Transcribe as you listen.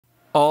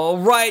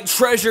Alright,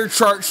 treasure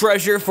chart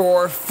treasure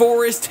for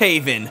Forest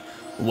Haven.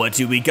 What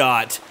do we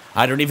got?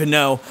 I don't even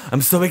know.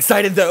 I'm so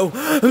excited though.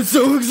 I'm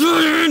so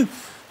excited!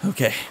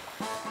 Okay.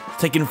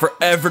 It's taking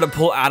forever to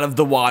pull out of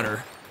the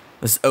water.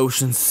 This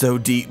ocean's so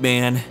deep,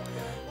 man.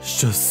 It's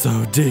just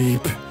so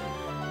deep.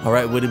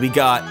 Alright, what do we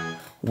got?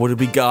 What do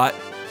we got?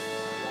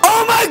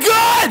 Oh my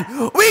god!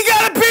 We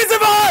got a piece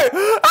of art!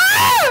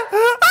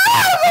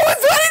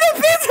 What's running a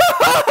piece of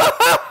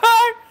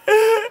art?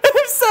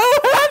 I'm so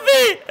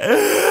happy!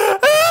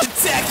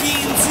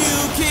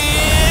 AttackingTucans!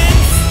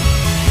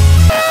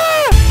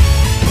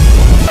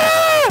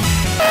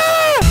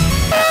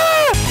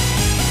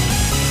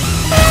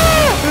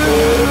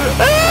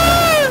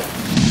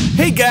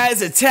 Hey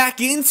guys,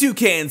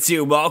 AttackingTucans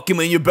here,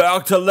 welcoming you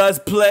back to Let's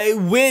Play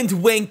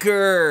Wind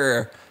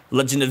Waker!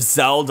 Legend of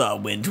Zelda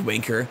Wind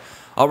Waker.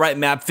 Alright,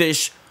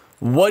 Mapfish,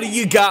 what do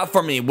you got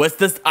for me? What's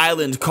this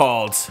island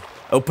called?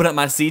 Open up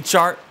my sea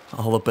chart?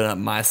 I'll open up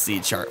my sea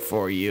chart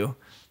for you.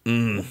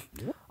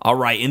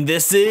 Alright, and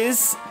this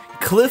is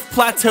Cliff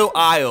Plateau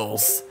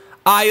Isles.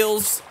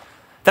 Isles?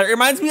 That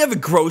reminds me of a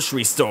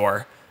grocery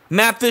store.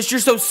 Mapfish,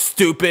 you're so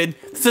stupid.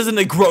 This isn't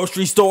a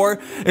grocery store.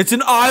 It's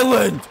an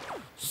island.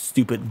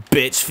 Stupid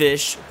bitch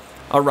fish.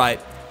 Alright,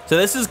 so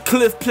this is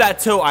Cliff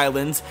Plateau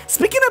Islands.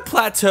 Speaking of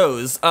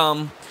plateaus,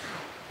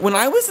 when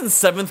I was in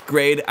 7th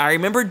grade, I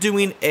remember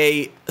doing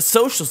a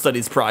social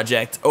studies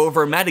project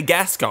over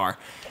Madagascar.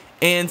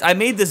 And I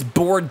made this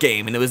board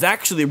game, and it was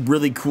actually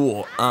really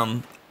cool.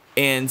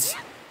 And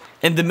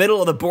in the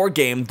middle of the board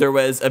game, there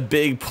was a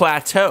big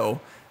plateau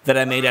that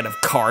I made out of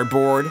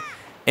cardboard.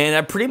 And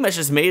I pretty much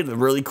just made a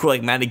really cool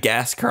like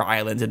Madagascar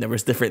island, and there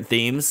was different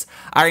themes.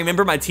 I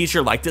remember my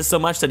teacher liked it so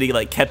much that he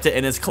like kept it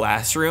in his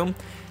classroom.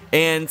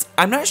 And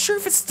I'm not sure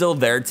if it's still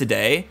there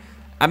today.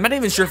 I'm not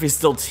even sure if he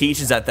still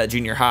teaches at that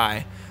junior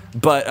high.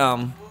 But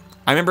I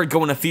remember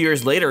going a few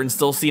years later and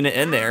still seeing it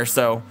in there,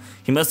 so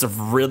he must have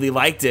really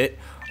liked it.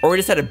 Or he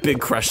just had a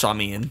big crush on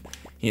me, and,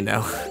 you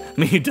know, I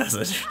mean, who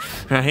doesn't,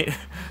 right?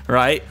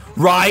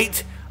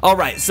 Right?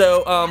 Alright,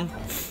 so,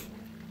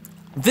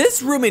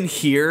 this room in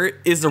here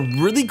is a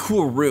really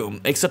cool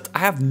room, except I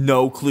have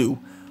no clue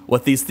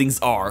what these things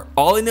are.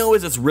 All I know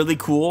is it's really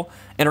cool,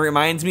 and it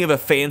reminds me of a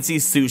fancy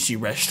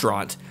sushi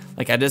restaurant.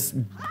 Like, it just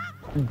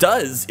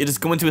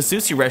go into a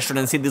sushi restaurant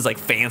and see these, like,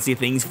 fancy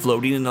things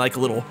floating in, like, a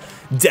little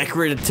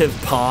decorative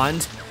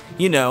pond,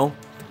 you know.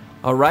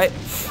 Alright.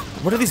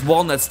 What are these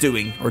walnuts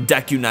doing? Or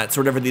deku nuts,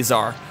 or whatever these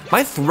are.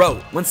 My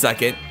throat. One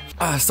second.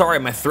 Sorry,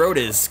 my throat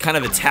is kind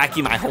of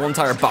attacking my whole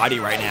entire body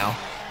right now.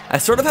 I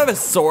sort of have a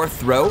sore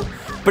throat,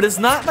 but it's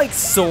not like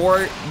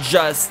sore,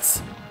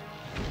 just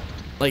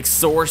like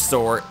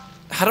sore.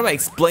 How do I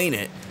explain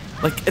it?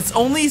 Like, it's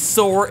only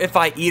sore if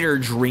I eat or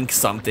drink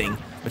something,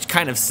 which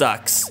kind of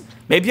sucks.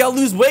 Maybe I'll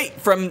lose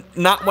weight from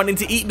not wanting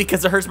to eat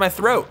because it hurts my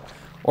throat.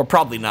 Or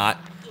probably not.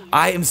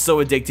 I am so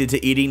addicted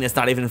to eating, it's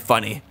not even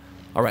funny.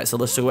 Alright, so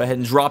let's go ahead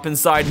and drop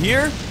inside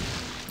here.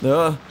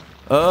 Don't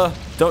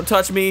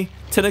touch me.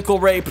 Tentacle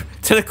rape.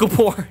 Tentacle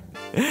porn.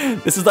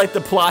 This is like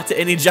the plot to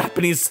any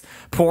Japanese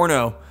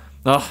porno.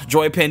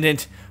 Joy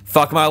pendant.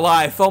 Fuck my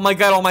life. Oh my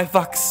god, all my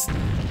fucks.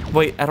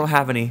 Wait, I don't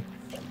have any.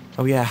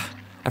 Oh yeah,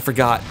 I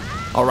forgot.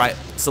 Alright,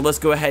 so let's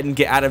go ahead and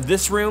get out of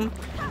this room.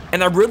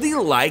 And I really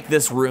like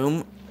this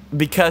room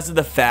because of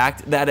the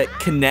fact that it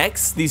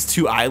connects these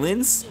two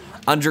islands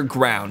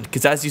underground,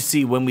 because as you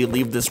see, when we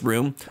leave this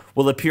room,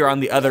 we'll appear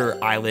on the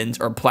other island,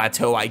 or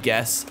plateau, I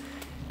guess,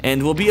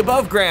 and we'll be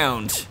above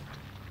ground.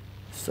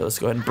 So let's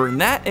go ahead and burn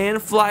that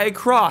and fly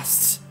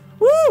across.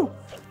 Woo!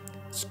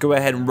 Let's go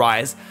ahead and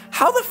rise.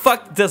 How the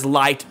fuck does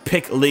light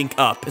pick Link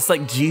up? It's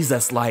like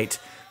Jesus light.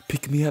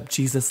 Pick me up,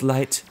 Jesus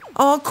light.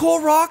 Oh,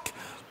 Korok,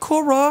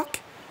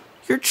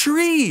 your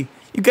tree.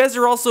 You guys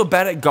are also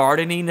bad at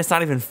gardening. It's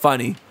not even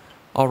funny.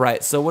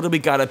 Alright, so what do we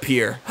got up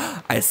here?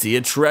 I see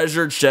a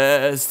treasure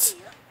chest.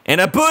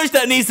 And a bush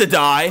that needs to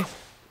die.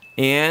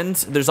 And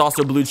there's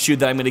also Blue Chew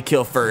that I'm going to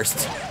kill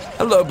first.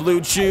 Hello,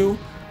 Blue Chew.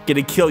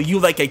 Gonna kill you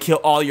like I kill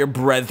all your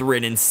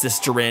brethren and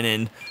sisterin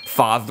and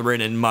fatherin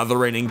and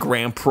motherin and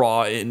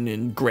grandpa-in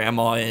and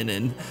grandma-in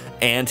and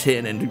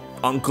aunt-in and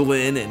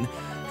uncle-in and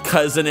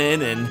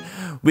cousin-in. And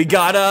we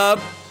got a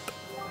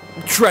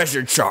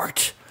treasure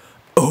chart.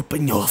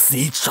 Open your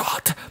sea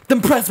chart.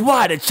 Then press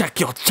Y to check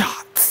your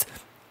charts.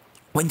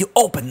 When you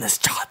open this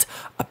chart,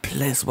 a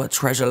place where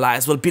treasure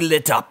lies will be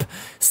lit up.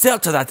 Sail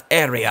to that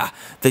area,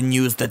 then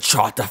use the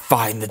chart to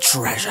find the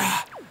treasure.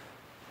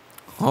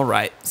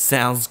 Alright,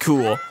 sounds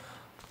cool.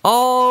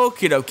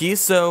 Okie dokie,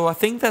 so I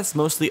think that's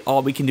mostly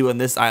all we can do on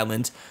this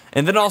island.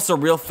 And then also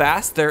real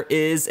fast, there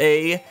is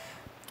a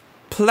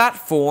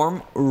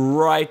platform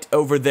right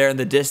over there in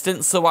the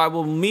distance, so I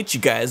will meet you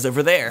guys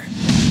over there.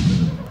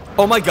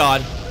 Oh my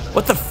god,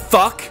 what the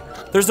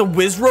fuck? There's a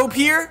whiz rope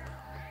here?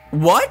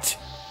 What?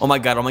 Oh my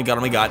god,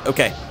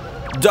 okay.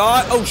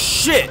 Die, oh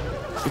shit!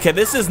 Okay,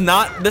 this is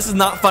not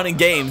fun and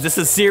games. This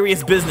is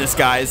serious business,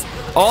 guys.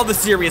 All the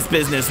serious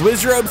business.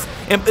 Whiz ropes,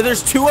 and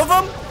there's 2 of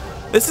them?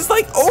 This is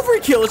like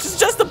overkill. It's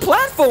just a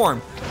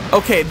platform.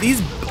 Okay,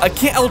 I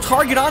can't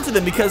target onto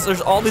them because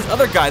there's all these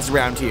other guys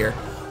around here.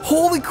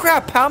 Holy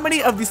crap, how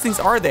many of these things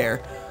are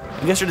there?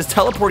 I guess they're just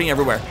teleporting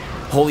everywhere.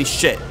 Holy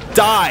shit,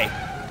 die.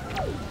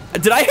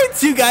 Did I hit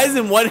 2 guys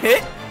in 1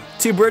 hit?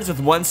 2 birds with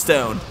 1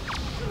 stone.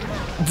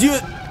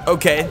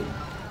 Okay.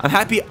 I'm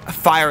happy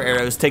fire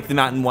arrows take them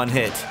out in 1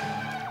 hit.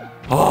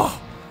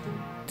 Oh,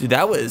 dude,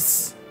 that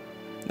was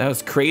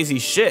crazy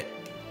shit.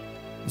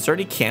 Is there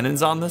any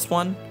cannons on this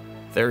one?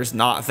 There's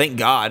not, thank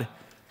God.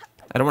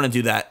 I don't want to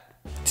do that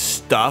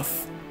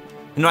stuff.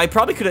 No, I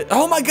probably could have,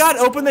 oh my God,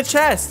 open the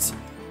chest.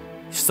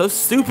 So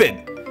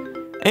stupid.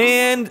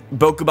 And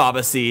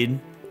Bokababa seed.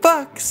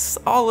 Fucks,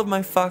 all of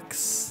my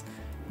fucks.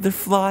 They're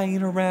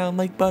flying around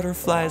like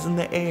butterflies in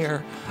the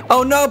air.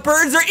 Oh no,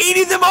 birds are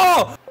eating them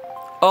all!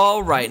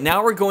 Alright,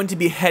 now we're going to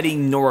be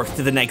heading north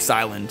to the next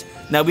island.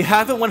 Now we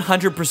haven't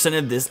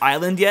 100%ed this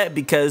island yet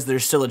because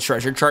there's still a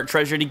treasure chart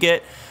treasure to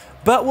get.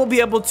 But we'll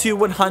be able to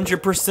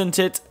 100%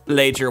 it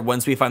later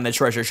once we find the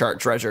treasure chart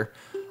treasure.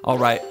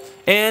 Alright,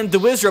 and the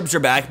Wizrobes are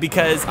back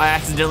because I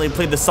accidentally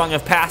played the Song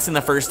of Passing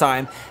the first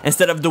time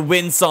instead of the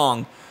Wind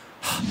Song.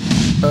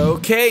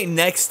 Okay,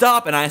 next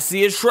stop, and I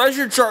see a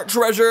treasure chart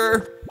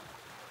treasure.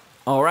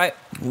 Alright,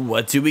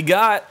 what do we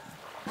got?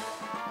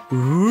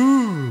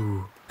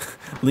 Ooh.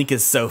 Link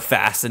is so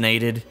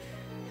fascinated.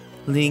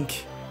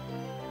 Link,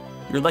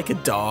 you're like a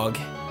dog.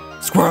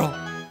 Squirrel.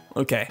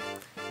 Okay.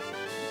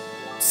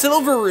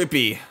 Silver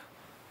rupee.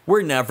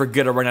 We're never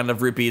gonna run out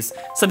of rupees.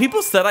 Some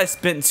people said I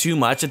spent too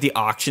much at the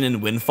auction in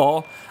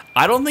Windfall.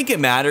 I don't think it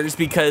matters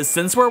because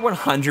since we're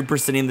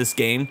 100%ing this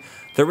game,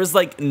 there was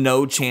like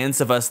no chance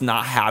of us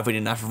not having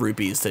enough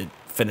rupees to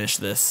finish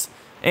this.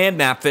 And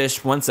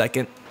Mapfish, 1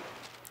 second.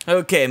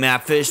 Okay,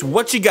 Mapfish,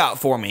 what you got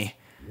for me?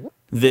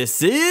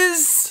 This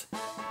is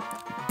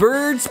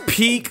Bird's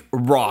Peak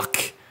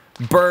Rock.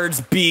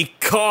 Bird's Beak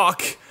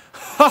Cock.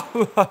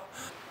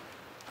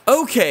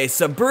 Okay,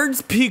 so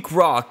Bird's Peak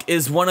Rock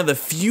is one of the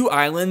few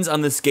islands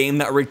on this game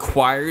that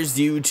requires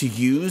you to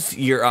use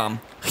your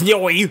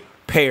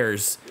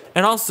pairs.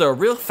 And also,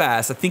 real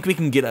fast, I think we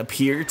can get up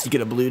here to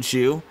get a blue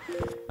chew.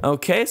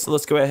 Okay, so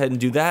let's go ahead and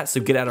do that. So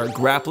get out our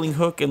grappling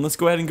hook and let's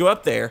go ahead and go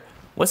up there.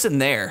 What's in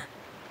there?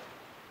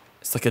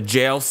 It's like a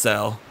jail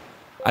cell.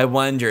 I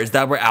wonder, is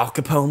that where Al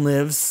Capone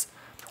lives?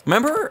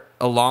 Remember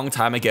a long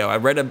time ago, I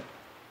read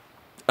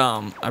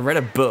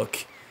a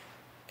book,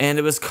 and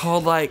it was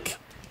called like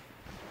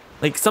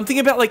something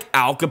about like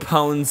Al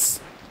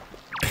Capone's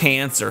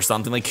pants or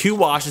something. Like who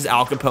washes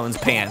Al Capone's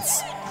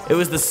pants? It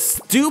was the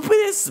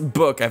stupidest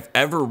book I've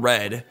ever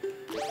read,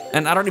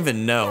 and I don't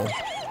even know.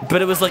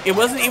 But it was like, it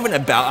wasn't even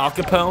about Al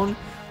Capone.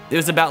 It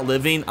was about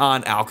living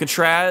on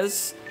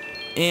Alcatraz.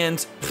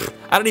 And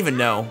I don't even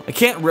know. I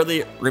can't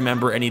really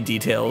remember any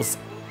details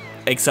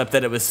except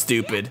that it was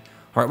stupid.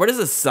 All right, what does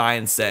the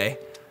sign say?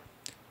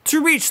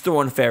 To reach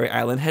Thorn Fairy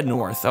Island, head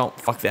north. Oh,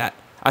 fuck that.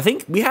 I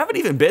think we haven't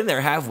even been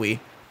there, have we?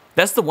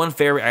 That's the one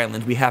fairy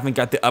island we haven't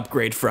got the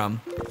upgrade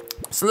from.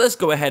 So let's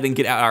go ahead and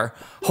get out our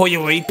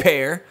Hoyoi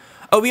pair.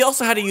 Oh, we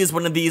also had to use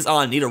one of these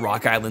on Needle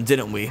Rock Island,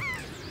 didn't we?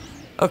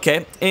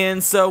 Okay,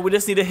 and so we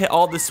just need to hit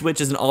all the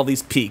switches and all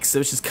these peaks,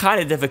 which is kind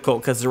of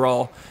difficult because they're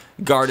all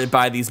guarded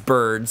by these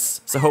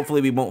birds. So hopefully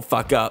we won't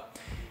fuck up.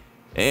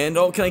 And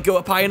oh, can I go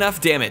up high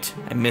enough? Damn it,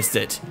 I missed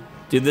it.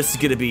 Dude, this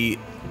is gonna be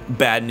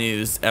bad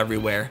news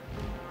everywhere.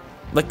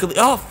 Luckily,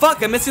 oh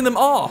fuck, I'm missing them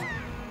all.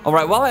 All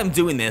right, while I'm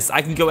doing this,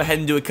 I can go ahead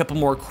and do a couple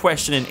more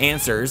question and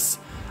answers.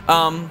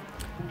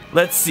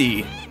 Let's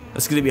see.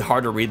 It's gonna be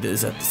hard to read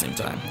this at the same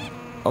time.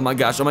 Oh my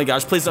gosh,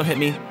 please don't hit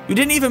me. You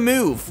didn't even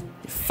move,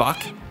 you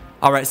fuck.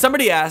 All right,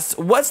 somebody asked,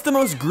 what's the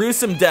most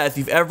gruesome death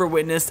you've ever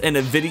witnessed in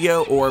a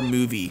video or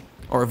movie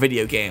or a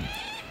video game?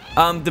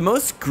 The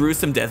most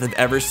gruesome death I've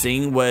ever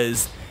seen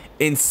was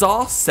in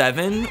Saw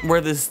 7,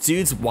 where this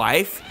dude's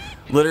wife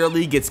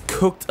literally gets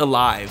cooked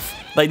alive.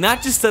 Like,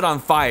 not just set on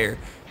fire.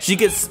 She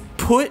gets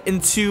put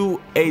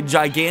into a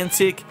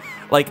gigantic,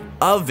 like,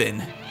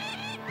 oven.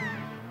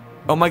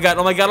 Oh my god,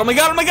 oh my god, oh my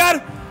god, oh my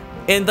god!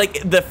 And,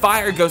 like, the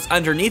fire goes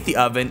underneath the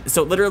oven,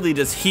 so it literally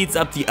just heats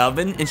up the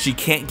oven, and she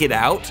can't get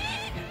out.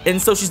 And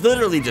so she's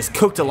literally just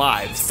cooked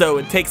alive. So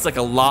it takes like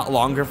a lot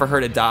longer for her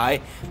to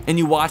die. And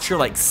you watch her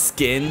like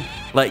skin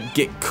like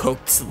get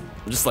cooked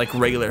just like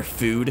regular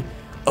food.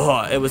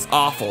 Oh, it was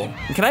awful.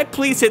 Can I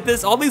please hit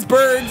this? All these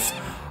birds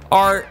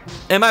are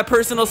in my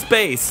personal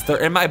space. They're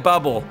in my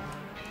bubble.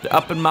 They're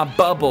up in my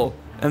bubble.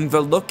 And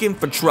they're looking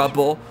for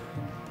trouble.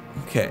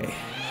 Okay.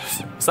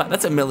 So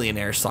that's a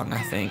Millionaire song,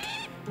 I think.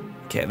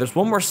 Okay, there's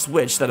one more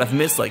switch that I've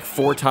missed like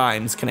 4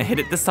 times. Can I hit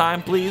it this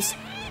time, please?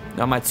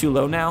 Now, am I too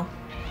low now?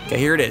 Okay,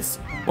 here it is.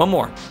 One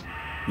more.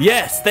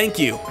 Yes, thank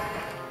you.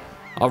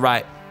 All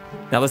right,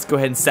 now let's go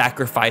ahead and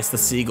sacrifice the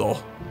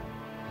seagull.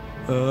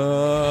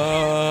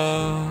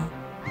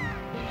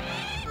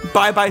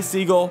 Bye-bye,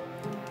 seagull.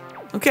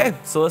 Okay,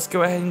 so let's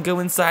go ahead and go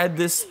inside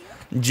this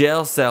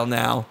jail cell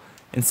now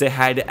and say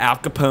hi to Al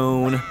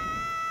Capone.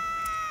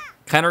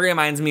 Kind of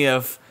reminds me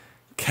of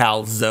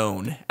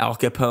calzone. Al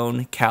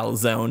Capone,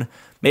 calzone.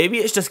 Maybe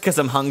it's just because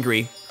I'm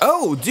hungry.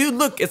 Oh, dude,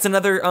 look, it's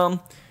another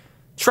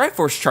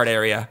Triforce chart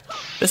area.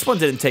 This one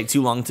didn't take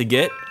too long to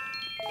get.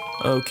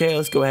 Okay,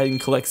 let's go ahead and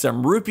collect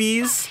some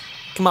rupees.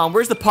 Come on,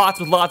 where's the pots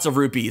with lots of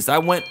rupees? I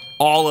want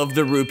all of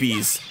the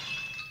rupees.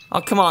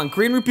 Oh, come on,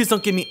 green rupees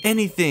don't give me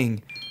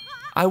anything.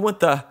 I want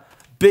the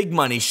big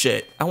money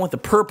shit. I want the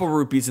purple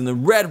rupees and the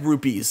red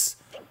rupees.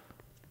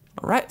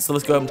 All right, so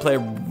let's go ahead and play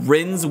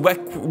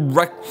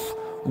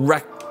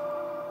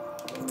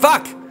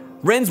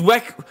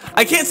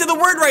I can't say the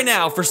word right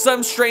now for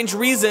some strange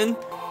reason.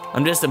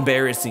 I'm just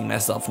embarrassing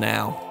myself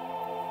now.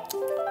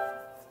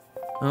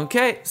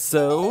 Okay,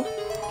 so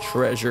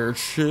treasure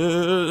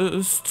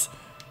chest.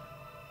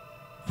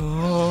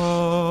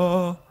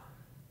 Oh,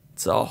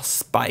 it's all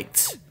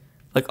spiked.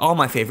 Like all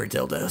my favorite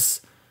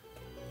dildos.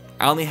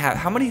 I only have,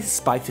 how many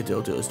spiked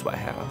dildos do I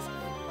have?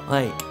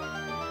 Like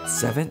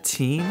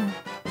 17?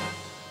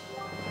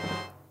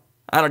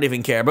 I don't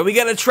even care, but we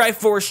got a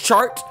Triforce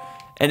chart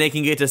and it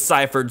can get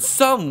deciphered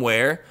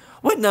somewhere.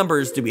 What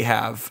numbers do we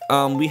have?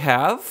 We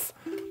have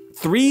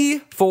 3,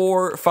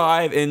 4,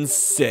 5, and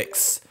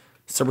 6.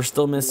 So we're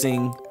still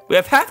missing, we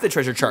have half the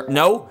treasure chart.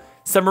 No,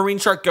 submarine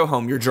chart, go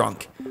home, you're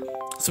drunk.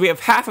 So we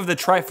have half of the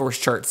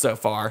Triforce chart so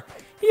far.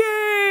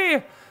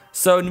 Yay!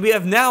 So we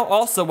have now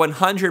also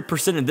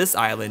 100% of this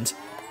island.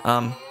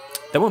 That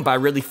went by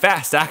really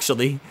fast,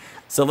 actually.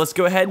 So let's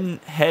go ahead and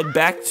head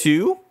back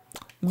to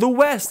the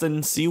west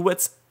and see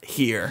what's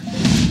here.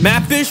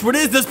 Mapfish, what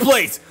is this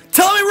place?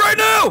 Tell me right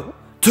now!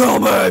 Tell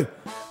me!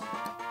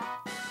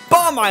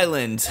 Bomb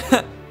Island!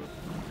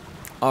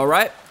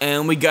 Alright,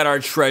 and we got our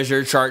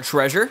treasure chart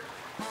treasure.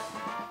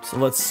 So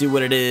let's see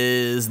what it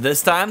is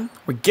this time.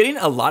 We're getting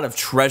a lot of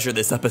treasure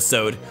this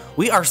episode.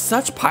 We are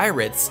such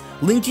pirates.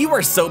 Link, you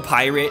are so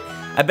pirate.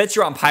 I bet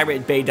you're on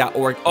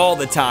piratebay.org all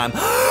the time.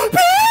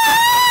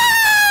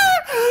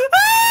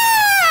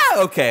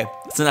 Okay,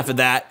 that's enough of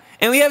that.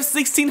 And we have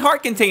 16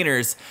 heart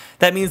containers.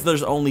 That means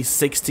there's only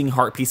 16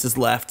 heart pieces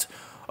left.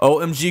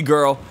 OMG,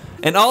 girl.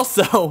 And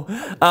also,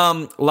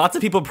 lots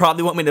of people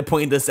probably want me to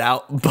point this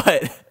out,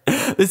 but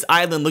this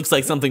island looks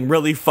like something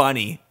really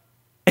funny.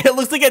 It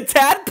looks like a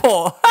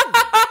tadpole.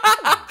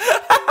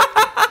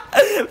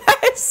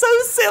 That's so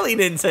silly,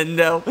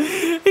 Nintendo.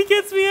 It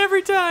gets me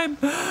every time.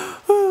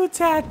 Ooh,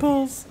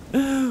 tadpoles.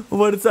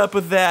 What is up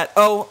with that?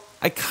 Oh,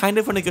 I kind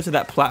of want to go to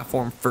that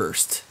platform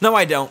first. No,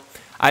 I don't.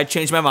 I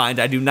changed my mind.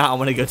 I do not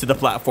want to go to the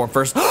platform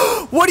first.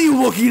 What are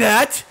you looking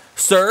at?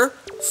 Sir?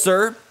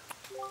 Sir?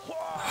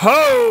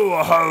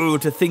 Ho, ho,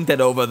 to think that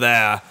over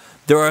there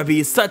will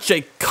be such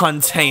a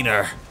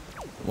container.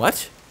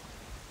 What?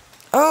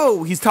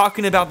 Oh, he's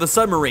talking about the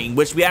submarine,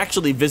 which we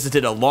actually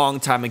visited a long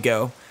time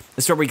ago.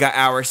 That's where we got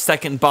our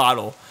second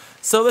bottle.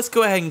 So let's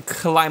go ahead and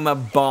climb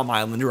up Bomb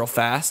Island real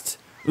fast.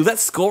 Ooh, that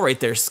skull right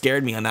there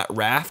scared me on that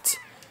raft.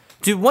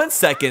 Dude, 1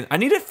 second. I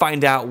need to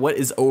find out what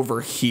is over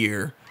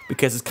here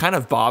because it's kind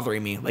of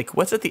bothering me. Like,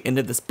 what's at the end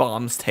of this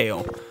bomb's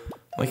tail?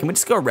 Like, can we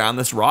just go around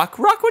this rock?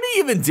 Rock, what are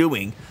you even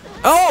doing?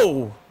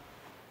 Oh!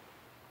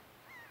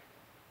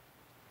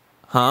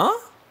 Huh?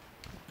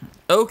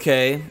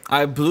 Okay,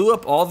 I blew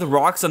up all the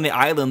rocks on the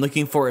island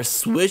looking for a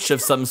switch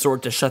of some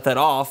sort to shut that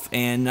off,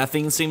 and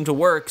nothing seemed to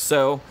work,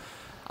 so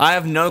I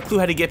have no clue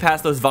how to get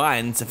past those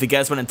vines. If you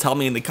guys want to tell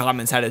me in the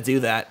comments how to do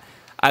that,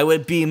 I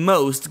would be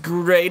most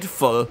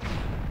grateful.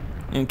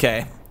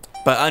 Okay,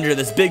 but under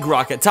this big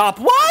rock at top,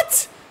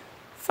 what?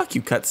 Fuck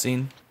you,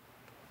 cutscene.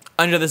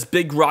 Under this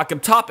big rock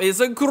up top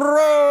is a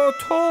grotto.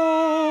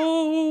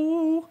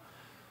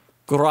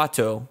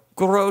 Grotto.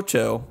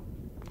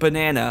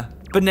 Banana.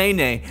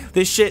 Banana.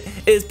 This shit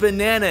is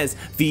bananas.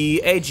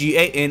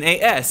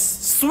 V-A-G-A-N-A-S.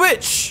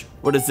 Switch.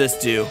 What does this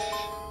do?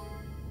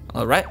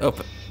 All right,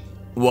 open.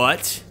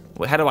 What?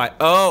 How do I?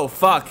 Oh,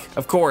 fuck.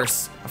 Of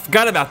course. I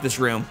forgot about this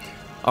room.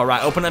 All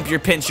right, open up your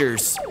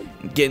pinchers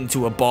and get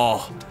into a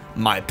ball,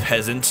 my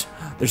peasant.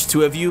 There's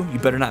 2 of you. You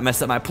better not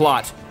mess up my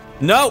plot.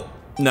 No.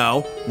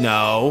 No.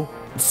 No.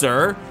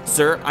 Sir,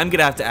 I'm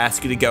gonna have to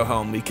ask you to go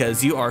home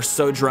because you are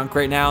so drunk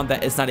right now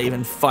that it's not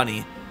even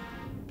funny.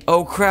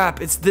 Oh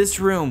crap, it's this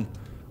room.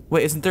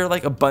 Wait, isn't there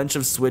like a bunch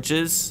of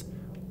switches?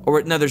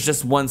 Or no, there's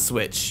just 1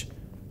 switch.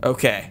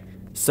 Okay,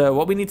 so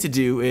what we need to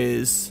do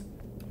is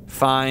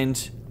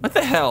find, what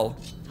the hell?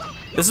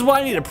 This is why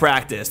I need to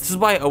practice. This is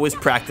why I always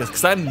practice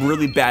because I'm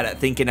really bad at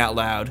thinking out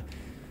loud.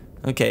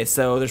 Okay,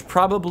 so there's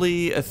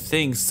probably a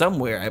thing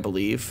somewhere, I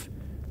believe.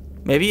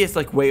 Maybe it's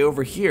like way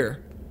over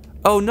here.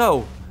 Oh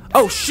no,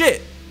 oh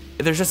shit.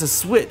 There's just a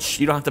switch.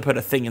 You don't have to put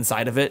a thing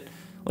inside of it.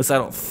 At least I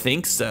don't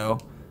think so.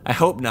 I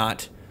hope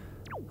not.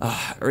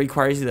 It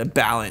requires you to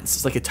balance.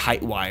 It's like a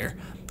tight wire.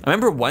 I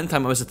remember one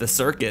time I was at the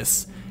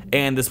circus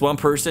and this one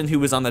person who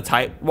was on the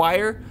tight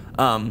wire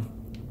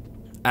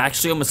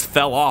actually almost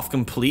fell off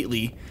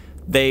completely.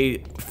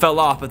 They fell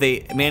off, but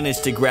they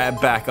managed to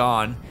grab back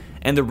on.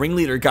 And the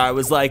ringleader guy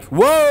was like,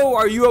 "Whoa,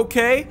 are you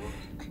okay?"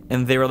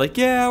 And they were like,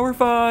 "Yeah, we're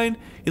fine."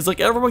 He's like,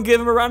 "Everyone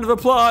give him a round of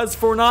applause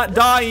for not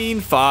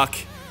dying." Fuck.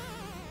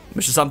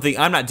 Which is something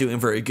I'm not doing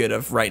very good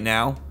of right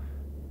now.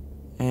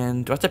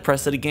 And do I have to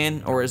press it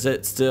again? Or is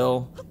it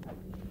still...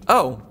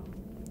 Oh.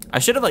 I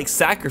should have like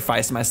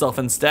sacrificed myself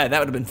instead. That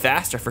would have been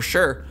faster for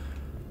sure.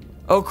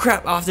 Oh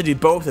crap, I'll have to do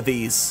both of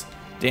these.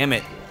 Damn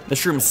it,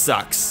 this room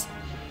sucks.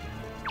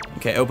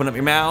 Okay, open up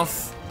your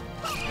mouth.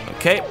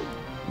 Okay,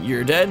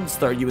 you're dead. Let's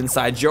throw you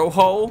inside your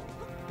hole.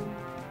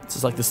 This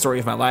is like the story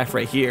of my life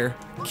right here.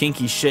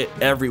 Kinky shit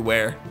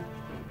everywhere.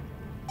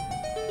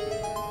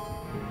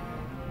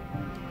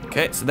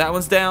 Okay, so that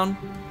one's down.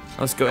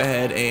 Let's go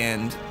ahead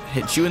and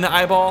hit you in the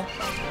eyeball.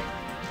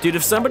 Dude,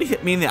 if somebody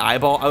hit me in the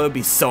eyeball, I would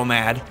be so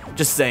mad.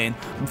 Just saying.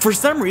 For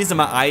some reason,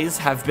 my eyes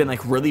have been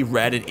like really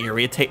red and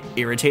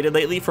irritated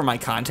lately from my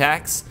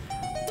contacts.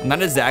 I'm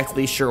not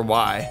exactly sure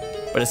why,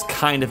 but it's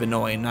kind of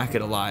annoying, not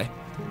gonna lie.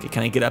 Okay,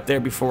 can I get up there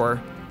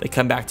before they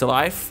come back to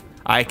life?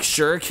 I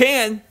sure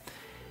can.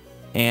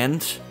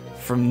 And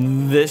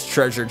from this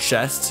treasure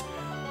chest,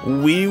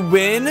 we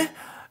win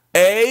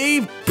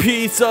a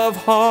piece of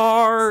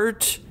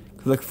heart.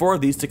 Look for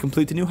these to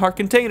complete the new heart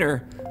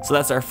container. So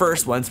that's our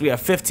first one, so we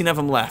have 15 of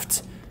them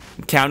left.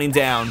 I'm counting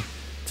down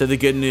to the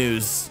good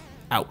news.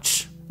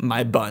 Ouch,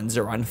 my buns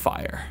are on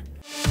fire.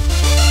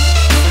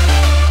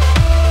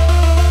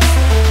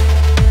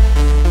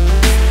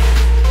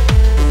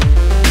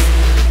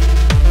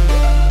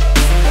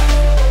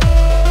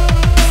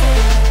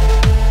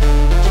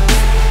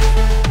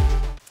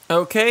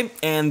 Okay,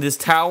 and this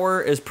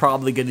tower is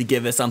probably going to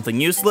give us something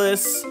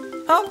useless.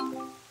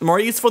 Oh, more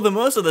useful than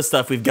most of the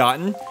stuff we've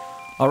gotten.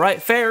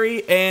 Alright,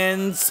 fairy,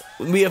 and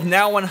we have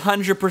now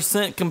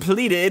 100%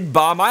 completed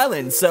Bomb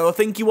Island. So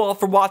thank you all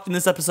for watching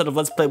this episode of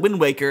Let's Play Wind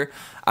Waker.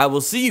 I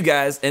will see you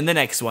guys in the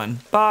next one.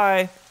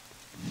 Bye!